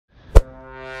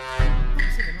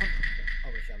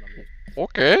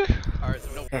Okay. Alright,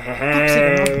 so no.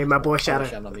 Hey, my boy Shadow.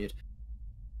 I'm not mute.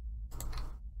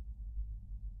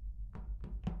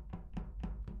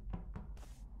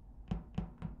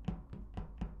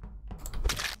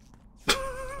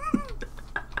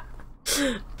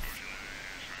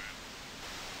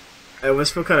 I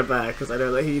always feel kind of bad because I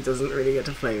know that he doesn't really get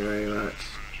to play very much.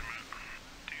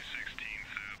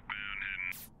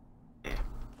 Yeah.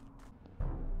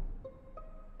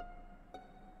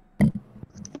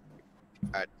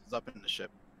 Alright, it's up in the ship.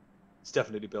 It's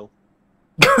definitely Bill.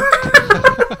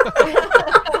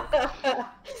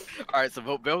 Alright, so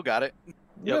vote Bill, got it.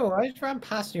 No, I just ran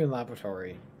past you in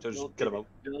laboratory. So just get him out.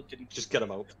 Just get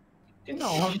him out. No,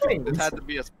 I'm saying This had to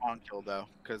be a spawn kill though,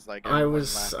 because like I everyone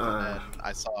was, left, and then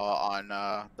I saw on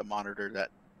the monitor that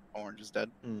Orange is dead,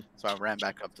 so I ran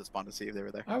back up to spawn to see if they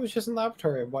were there. I was just in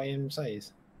laboratory at YM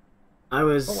size. I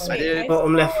was I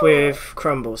bottom left with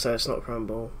Crumble, so it's not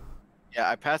Crumble. Yeah,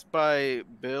 I passed by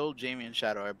Bill, Jamie, and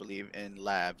Shadow, I believe, in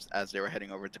labs as they were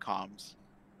heading over to comms.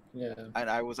 Yeah. And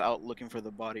I was out looking for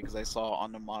the body because I saw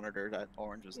on the monitor that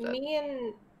Orange was dead.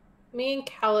 Me and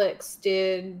Calyx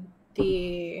did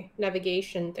the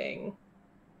navigation thing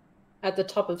at the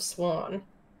top of Swan,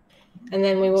 and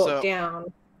then we walked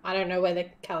down. I don't know whether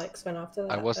Calyx went after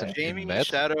that. I wasn't Jamie, in med.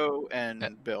 Shadow, and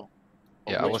Bill.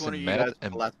 Yeah, I Which was one in of you med guys was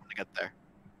and the last one to get there?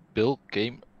 Bill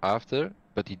came after,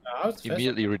 but he I was the first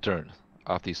immediately returned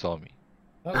after he saw me.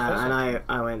 one. I was the first one. And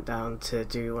I went down to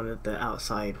do one of the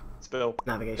outside It's Bill.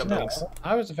 navigation No, things.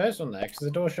 I was the first one there because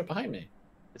the door shut behind me.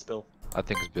 It's Bill. I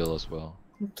think it's Bill as well.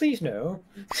 Please no.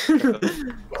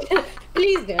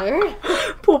 Please no.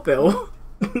 Poor Bill.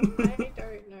 I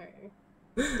don't know.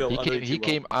 Bill, He I know came, you he well.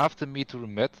 came after me to the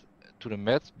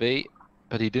med bay,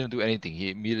 but he didn't do anything.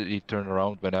 He immediately turned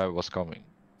around when I was coming.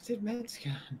 Did med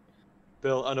scan?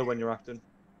 Bill, I know when you're acting.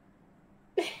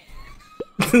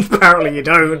 Apparently you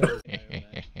don't.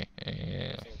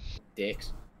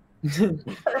 Dicks. There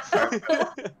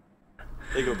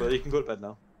you go, Bill. You can go to bed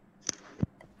now.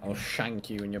 I'll shank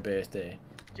you on your birthday.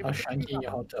 I'll shank you in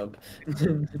your hot tub.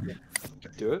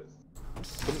 Do it.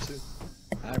 Coming soon.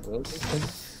 I will.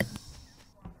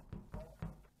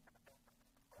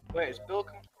 Wait, is Bill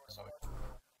coming? Sorry.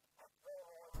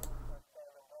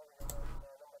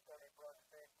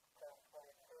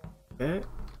 Okay.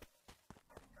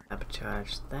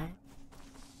 Sabotage that.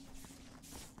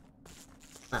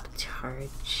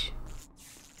 Sabotage.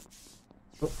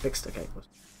 Oh, fixed. Okay.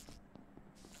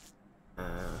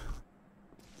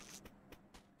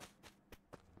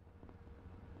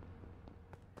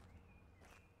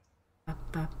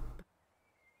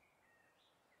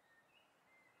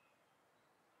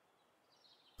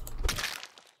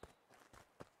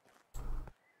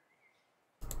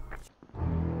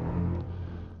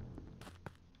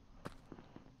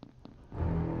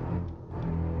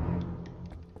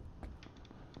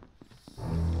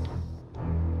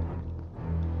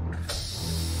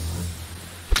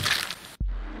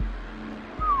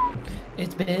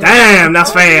 It's been. Damn,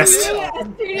 that's fast. Yeah, as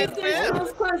soon as the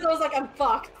doors closed, I was like, I'm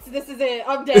fucked. This is it.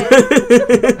 I'm dead.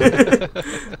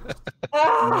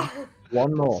 Ah,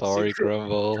 One more. Sorry,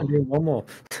 Grumble. I'll do one more.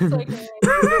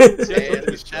 it's okay.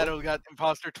 And Shadow got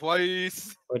imposter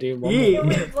twice. I'll do one Yeah.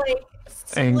 It was like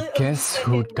And split of guess a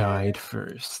who second. died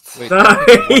first? Wait,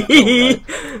 Sorry.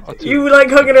 You were like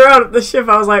hugging around at the ship.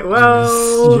 I was like, Yes,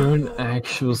 well. you're an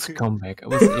actual scumbag. I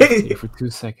was AFK for 2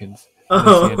 seconds.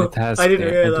 Oh, I task I didn't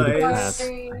there. I did a realize. pass.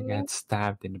 I got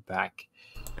stabbed in the back.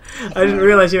 I didn't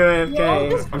realize you were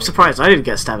AFK. I'm surprised I didn't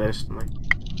get stabbed instantly.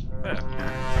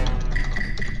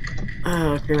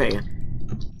 Cremate again.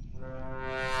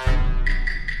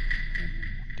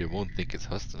 They won't think it's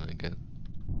Huston again.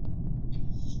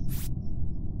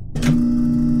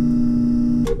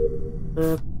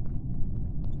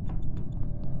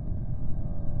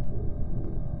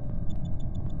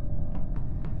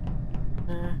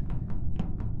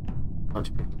 Bunch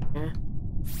of people here.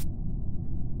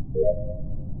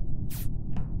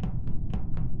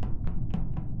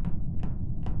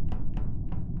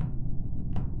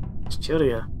 It's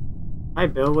Julia. Hi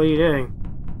Bill, what are you doing?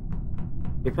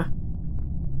 Reaper?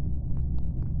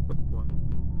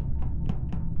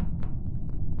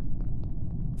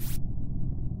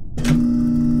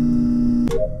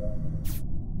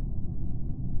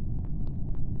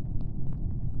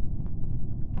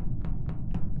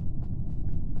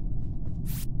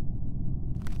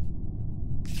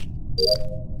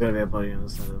 Gonna be a body on the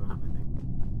side of the map, I think.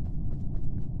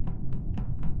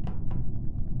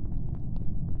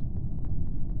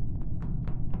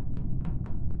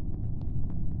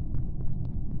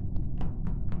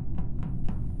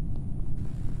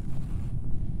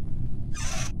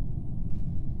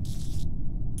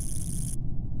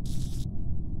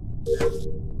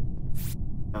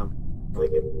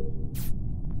 Like it.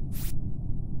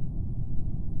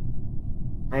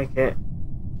 Make it.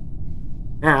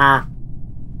 Ah.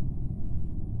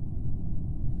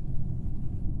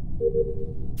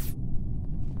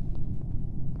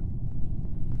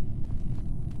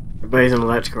 Everybody's in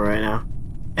electrical right now.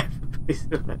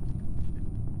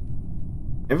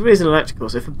 Everybody's in electrical,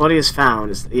 so if a body is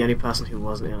found, it's the only person who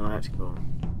wasn't in electrical.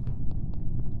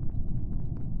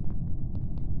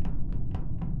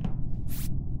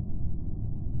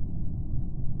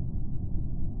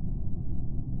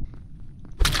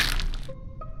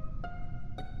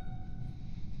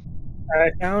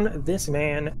 I found this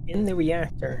man in the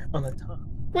reactor on the top.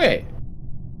 Wait.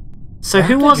 So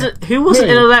who wasn't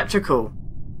in electrical?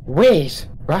 Wait,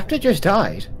 Raptor just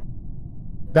died.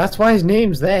 That's why his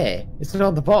name's there. It's not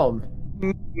on the bottom.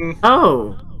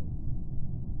 Oh.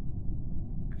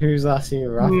 Who's asking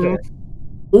Raptor?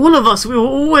 All of us, we were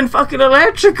all in fucking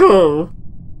electrical!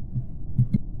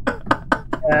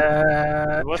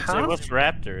 It was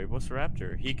Raptor. It was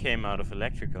Raptor. He came out of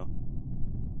electrical.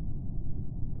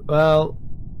 Well...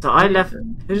 So I left...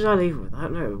 Who did I leave with? I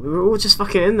don't know. We were all just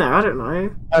fucking in there, I don't know.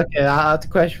 Okay, that's a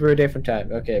question for a different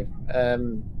time. Okay,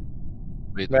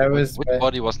 Wait, which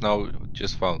body was now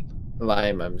just found?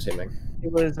 Lime, I'm assuming.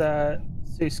 It was,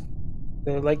 Susk,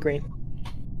 the light green.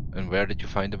 And where did you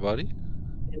find the body?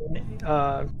 In,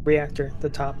 reactor, the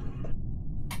top.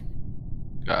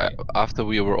 After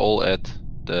we were all at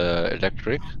the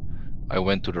electric, I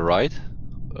went to the right,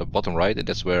 bottom right, and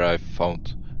that's where I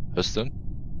found Huston.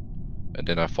 And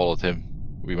then I followed him.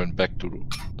 We went back to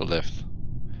the left.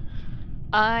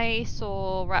 I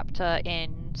saw Raptor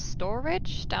in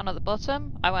storage down at the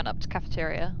bottom. I went up to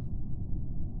cafeteria.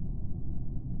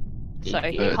 So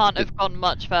he can't have gone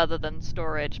much further than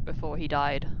storage before he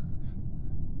died.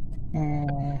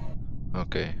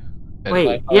 Okay. And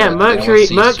wait, yeah, Mercury's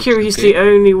the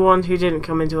only one who didn't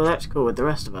come into electrical with the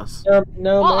rest of us.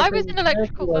 No, Well, I was in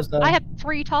electrical. I had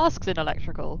 3 tasks in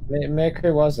electrical.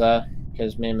 Mercury was there.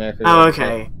 Because me and Mercury. Oh,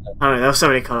 okay. I don't know, there were so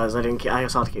many colours, I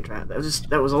was hard to keep track. There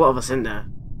was a lot of us in there.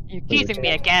 You're teasing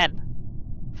me again.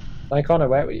 Like Connor,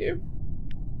 where were you?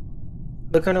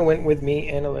 The Connor went with me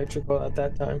in electrical at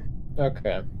that time.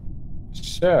 Okay.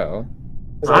 So...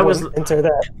 I was into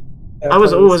that. I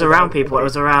was always around people. I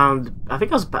was around... I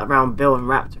think I was around Bill and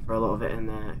Raptor for a lot of it in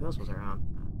there. Who else was around?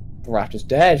 Raptor's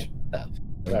dead.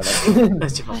 Okay,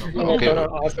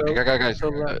 guys.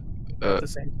 At the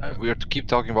same time. We are to keep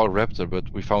talking about Raptor, but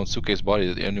we found Suke's body.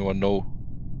 Did anyone know?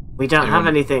 We don't have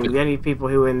anything. The only people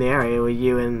who were in the area were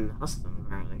you and Huston,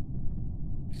 apparently.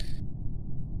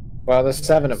 Well, there's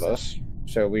 7 of us,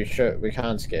 so we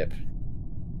can't skip.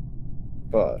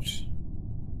 But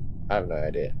I have no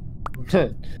idea.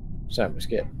 So we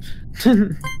skip.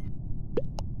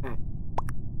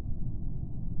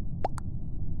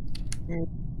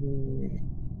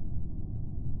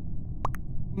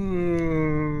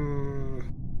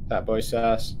 That boy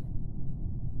sus.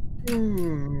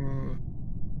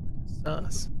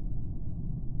 Sus.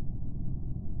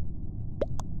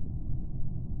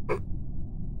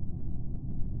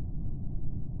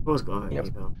 Who's got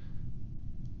it?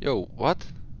 Yo, what?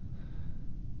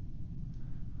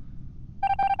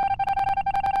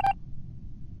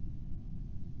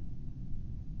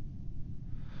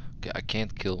 Okay, I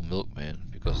can't kill Milkman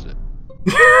because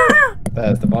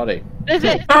There's the body. Is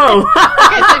it? Oh!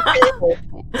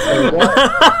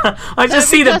 I just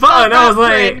see the button. I was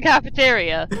like, in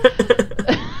cafeteria.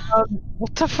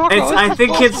 what the fuck? I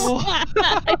think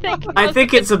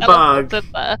it's a bug.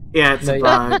 Yeah, it's a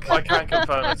bug. I can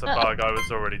confirm it's a bug. I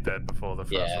was already dead before the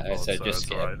first report, so just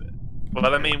it's alright. Well,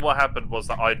 I mean, what happened was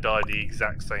that I died the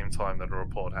exact same time that the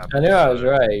report happened. I knew I was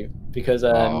right because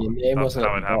your name that's wasn't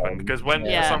how it happened. Because when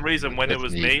for some reason when it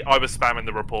was me, I was spamming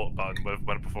the report button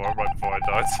right before I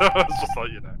died. So I was just like,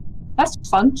 you know. That's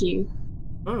funky.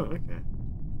 Oh, okay.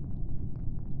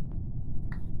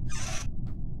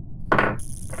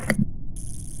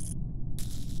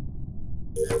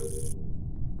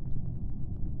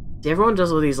 See, everyone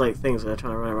does all these like things where they're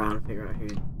trying to run around and figure out who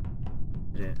did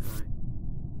it.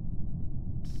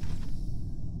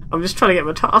 I'm just trying to get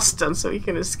my task done so he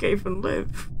can escape and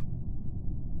live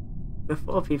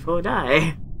before people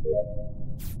die.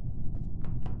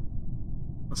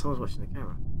 Oh, someone's watching the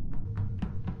camera.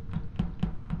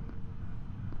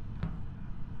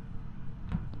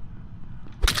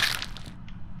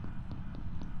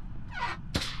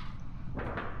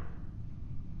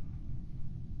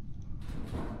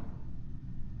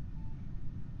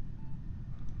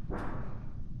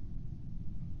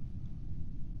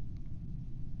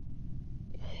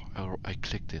 I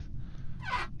clicked it.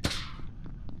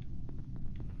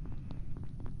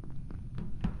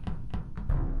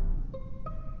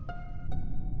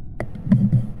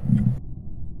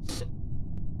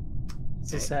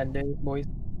 sad day, boys.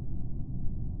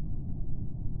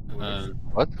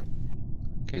 What?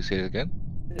 Can you say it again?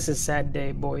 This is sad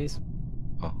day, boys.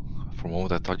 Oh, for a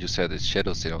moment I thought you said it's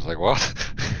Shadousin. I was like, what?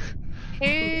 Who?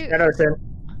 Shadousin.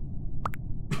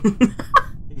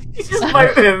 You just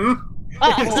vote him.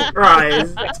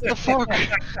 Surprise. What the fuck?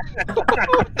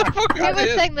 Who was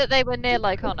saying that they were near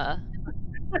Lycona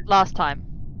last time?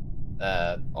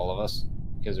 All of us,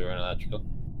 because we were in electrical.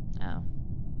 Oh.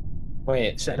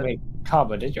 Wait,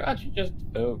 Carbo, did you actually just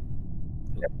vote?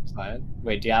 Yep.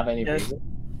 Wait, do you have any reason? Do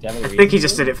you have any I reason? think he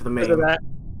just did it for the meme.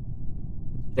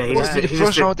 Yeah, he just did, the he first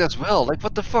just did. round as well. Like,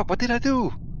 what the fuck? What did I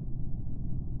do?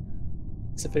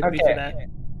 Specifically for that.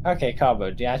 Okay,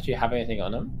 Carbo, do you actually have anything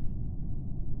on him?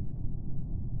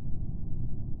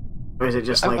 Or is it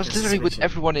just I like was a literally with suspicion?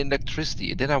 everyone in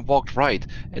electricity, and then I walked right,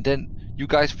 and then you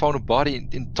guys found a body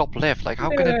in top left. Like, how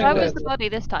can I do Where that? was the body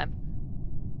this time?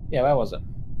 Yeah, where was it?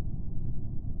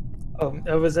 Oh,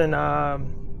 it was in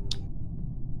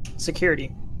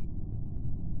security.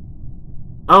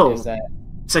 Oh, Is that,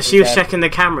 so she was checking the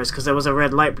cameras because there was a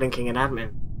red light blinking in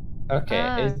admin.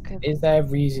 okay, is there a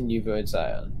reason you voted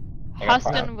Zion?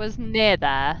 Huston was near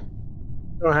there.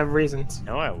 Don't have reasons.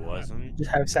 No, I wasn't. Just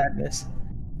have sadness.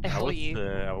 I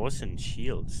was in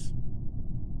Shields.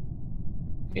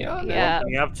 Yeah.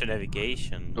 Going up to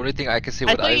navigation. The only thing I can say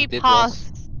I what thought I you did was...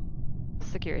 passed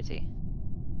security.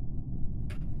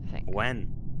 I think. When?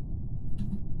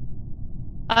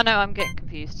 Oh no, I'm getting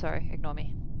confused. Sorry, ignore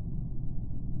me.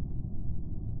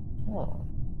 Oh.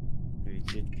 I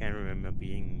can't remember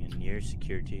being near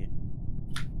security.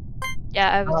 Yeah,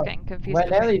 I was getting confused. We're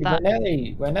with that.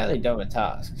 nearly done with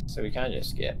tasks, so we can't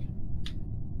just skip.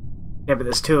 Yeah, but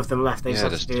there's two of them left. They just Yeah,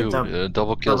 have to there's do two. a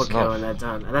Double kills kill enough. and they're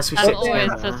done. Unless we I'm sit always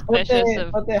together. suspicious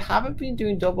of. But they haven't been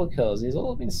doing double kills. These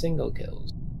all been single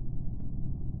kills.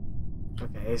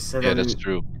 Okay, so Yeah, then that's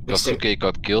true. Because stick- Suke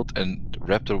got killed, and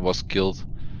Raptor was killed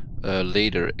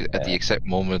later, at the exact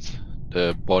moment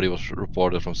the body was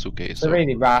reported from Suke. So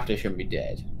really, Raptor shouldn't be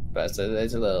dead. But it's a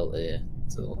little...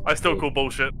 I still call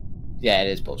bullshit. Yeah, it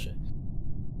is bullshit.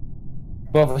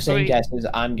 Both of the same Wait. guesses.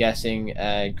 I'm guessing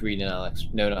Green and Alex.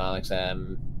 No, not Alex.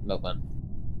 Milkman.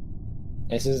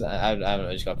 This is I don't know.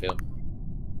 I just got a feeling.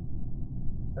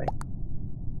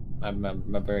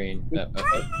 My brain. No,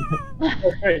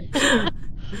 okay.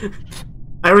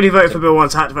 I already voted for Bill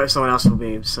once. I had to vote for someone else for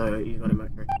me, so you got it,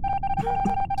 Mercury.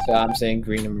 So I'm saying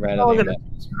green and red. Oh,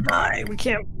 we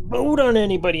can't vote on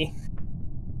anybody.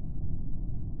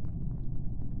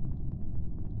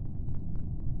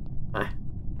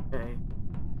 Okay.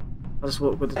 I'll just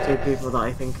walk with the two people that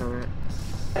I think are it.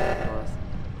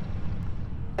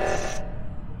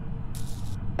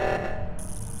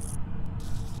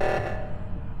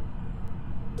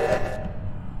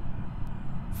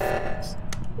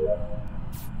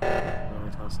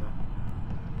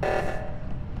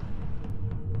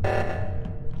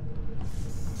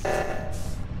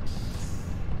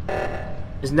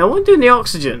 Is no one doing the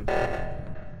oxygen?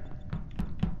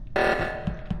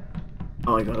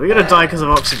 Oh my god, we're gonna die because of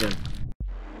oxygen.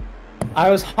 I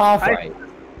was half right.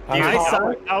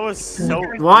 I was so.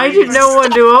 Why did no one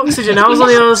do oxygen? I was on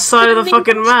the other side of the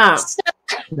fucking map.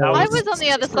 I was on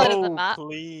the other side of the map.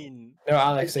 Clean. No,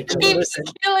 Alex. It Keeps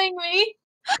killing me.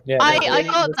 Yeah, I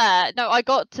got there. No, I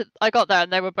got there,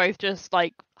 and they were both just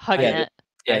like hugging it.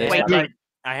 Yeah, waiting.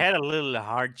 I had a little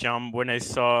hard jump when I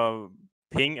saw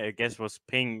Ping. I guess was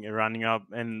Ping running up,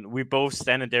 and we both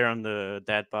standing there on the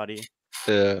dead body.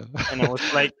 Yeah. And I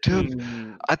was like, dude,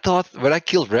 I thought when I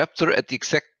killed Raptor at the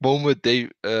exact moment they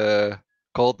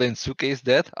called then Suke is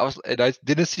dead. I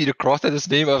didn't see the cross at his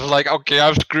name. I was like, okay,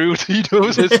 I'm screwed. He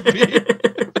knows it's me.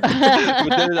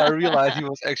 But then I realized he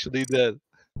was actually dead.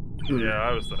 Yeah,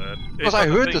 I was dead. Because I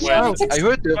heard the sound. I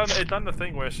heard It done the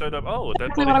thing where it showed up. Oh, dead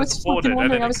Exactly body what I has was spawned, fucking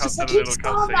and then wondering. I it was cuts just to the like, little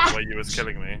stop cutscene that. where you was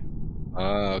killing me.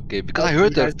 Okay, because I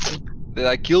heard that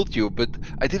I killed you, but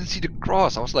I didn't see the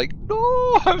cross. I was like,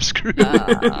 no, I'm screwed.